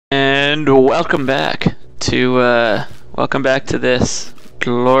And welcome back to this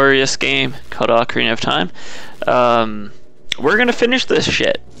glorious game called Ocarina of Time. We're gonna finish this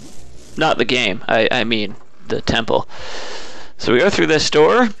shit. Not the game, I mean the temple. So we go through this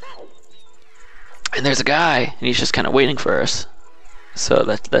door, and there's a guy, and he's just kind of waiting for us. So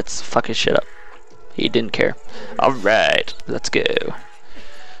let's fuck his shit up. He didn't care. Alright, let's go.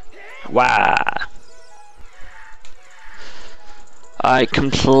 Wow. I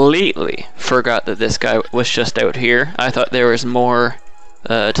completely forgot that this guy was just out here. I thought there was more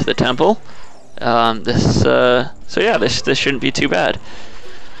to the temple. So yeah, this shouldn't be too bad.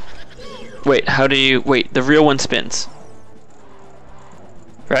 Wait, how do you... Wait, the real one spins.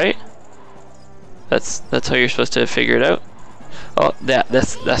 Right? That's how you're supposed to figure it out? Oh,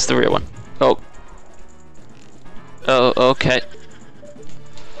 that's the real one. Oh. Oh, okay.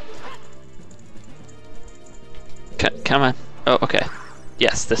 Come on. Oh, okay.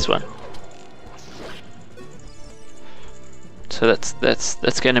 Yes, this one. So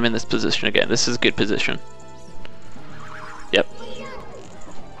let's get him in this position again. This is a good position. Yep.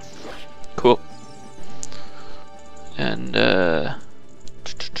 Cool. And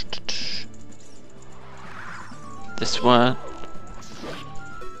this one.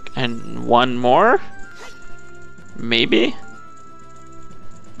 And one more? Maybe?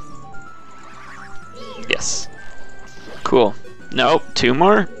 Yes. Cool. Nope, 2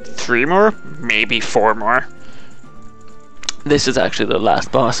 more? 3 more? Maybe 4 more. This is actually the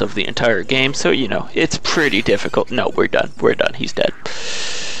last boss of the entire game, so you know, it's pretty difficult. No, we're done. We're done. He's dead.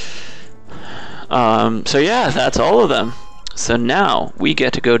 So yeah, that's all of them. So now we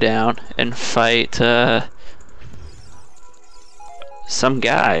get to go down and fight some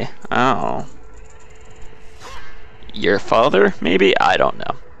guy. Oh. Your father, maybe? I don't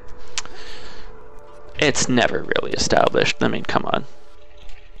know. It's never really established. I mean, come on.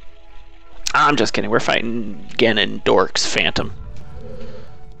 I'm just kidding. We're fighting Ganon Dork's Phantom.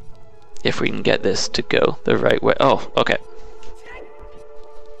 If we can get this to go the right way. Oh, okay.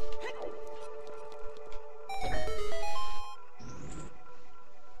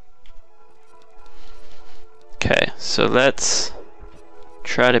 Okay, so let's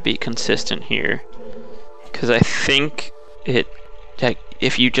try to be consistent here. Because I think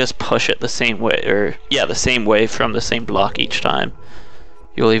if you just push it the same way, or yeah, the same way from the same block each time,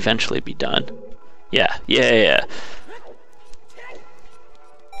 you'll eventually be done. Yeah.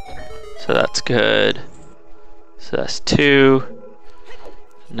 So that's good. So that's 2.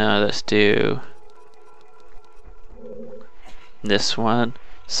 Now let's do this one.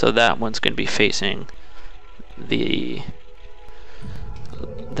 So that one's going to be facing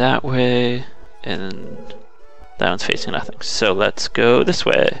that way, and that one's facing nothing. So let's go this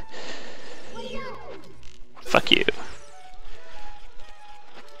way. Fuck you.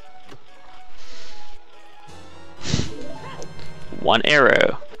 One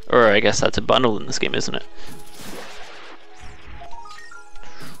arrow. Or I guess that's a bundle in this game, isn't it?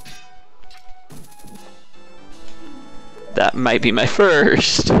 That might be my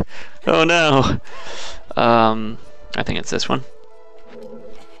first. Oh no. I think it's this one.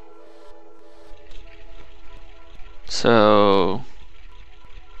 So...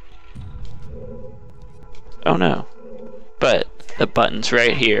 Oh no. But the button's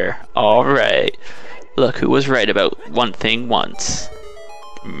right here. Alright. Look who was right about one thing once.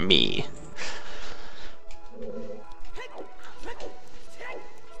 Me.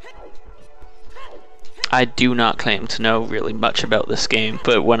 I do not claim to know really much about this game,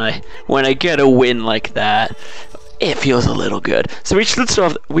 but when I get a win like that, it feels a little good. So we still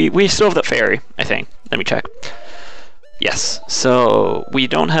have the fairy, I think. Let me check. Yes. So we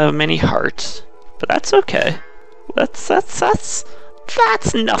don't have many hearts, but that's okay. That's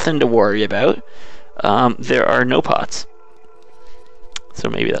nothing to worry about. There are no pots, so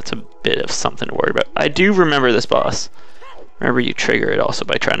maybe that's a bit of something to worry about. I do remember this boss. Remember, you trigger it also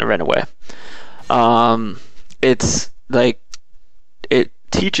by trying to run away. It's like it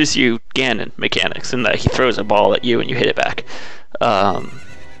teaches you Ganon mechanics, in that he throws a ball at you and you hit it back.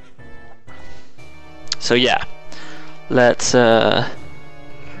 So yeah, let's oh,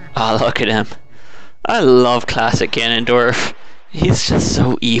 look at him. I love classic Ganondorf. He's just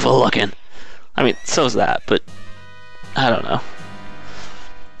so evil looking. I mean, so's that, but I don't know.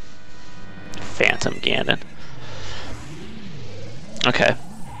 Phantom Ganon. Okay.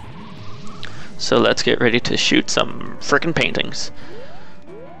 So let's get ready to shoot some frickin' paintings.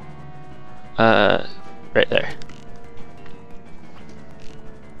 Right there.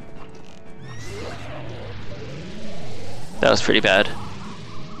 That was pretty bad.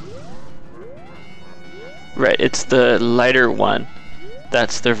 Right, it's the lighter one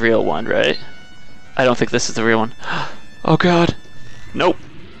That's the real one, right? I don't think this is the real one. Oh god. Nope.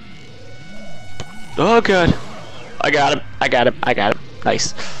 Oh god. I got him. I got him. I got him.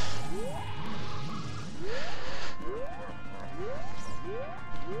 Nice.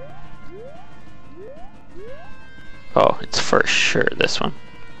 Oh, it's for sure this one.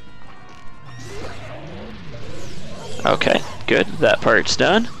 Okay, good. That part's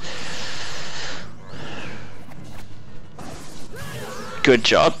done. Good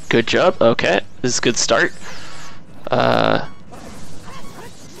job. Good job. Okay, this is a good start.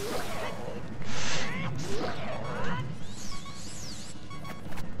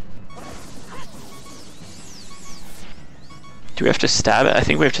 Do we have to stab it? I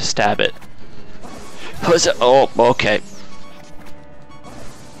think we have to stab it. Oh, okay.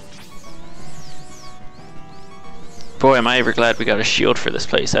 Boy, am I ever glad we got a shield for this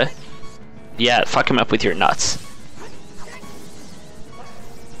place, eh? Yeah, fuck him up with your nuts.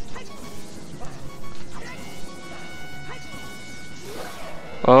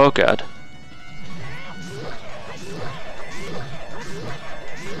 Oh god.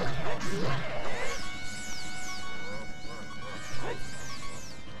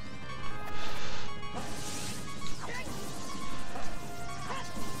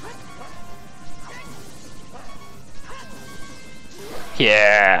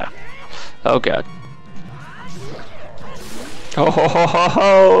 Yeah. Oh god. Oh ho ho ho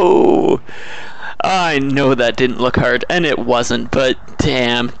ho! I know that didn't look hard, and it wasn't, but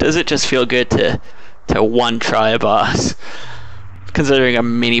damn, does it just feel good to one try a boss. Considering a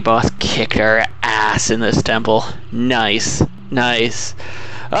mini boss kicked our ass in this temple. Nice. Nice.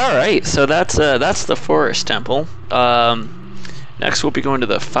 Alright, so that's the forest temple. Next we'll be going to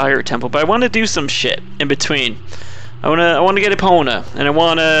the fire temple, but I want to do some shit in between. I want to get Epona, and I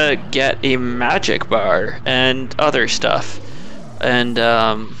want to get a magic bar and other stuff. And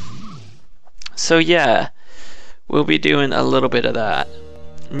so yeah, we'll be doing a little bit of that.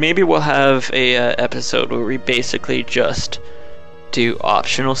 Maybe we'll have a episode where we basically just do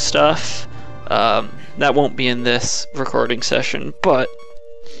optional stuff. That won't be in this recording session, but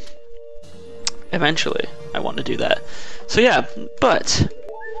eventually I want to do that. So yeah, but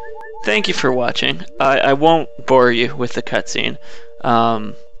thank you for watching. I won't bore you with the cutscene.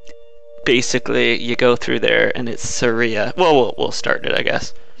 Basically, you go through there and it's Saria. Well, we'll start it, I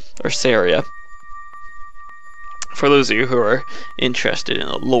guess. Or Saria. For those of you who are interested in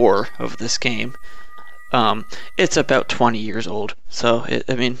the lore of this game, it's about 20 years old. So,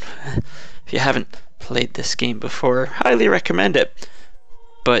 I mean, if you haven't played this game before, highly recommend it.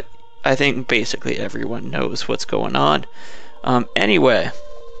 But I think basically everyone knows what's going on. Anyway,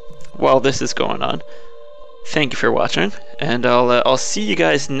 while this is going on, thank you for watching, and I'll see you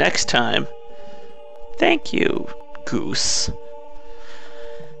guys next time. Thank you, Goose.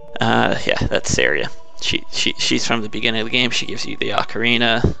 Yeah, that's Saria. She's from the beginning of the game. She gives you the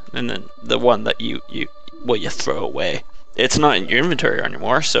Ocarina, and then the one that you throw away. It's not in your inventory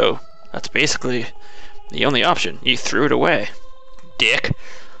anymore, so that's basically the only option. You threw it away, dick.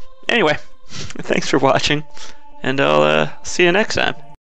 Anyway, thanks for watching, and I'll see you next time.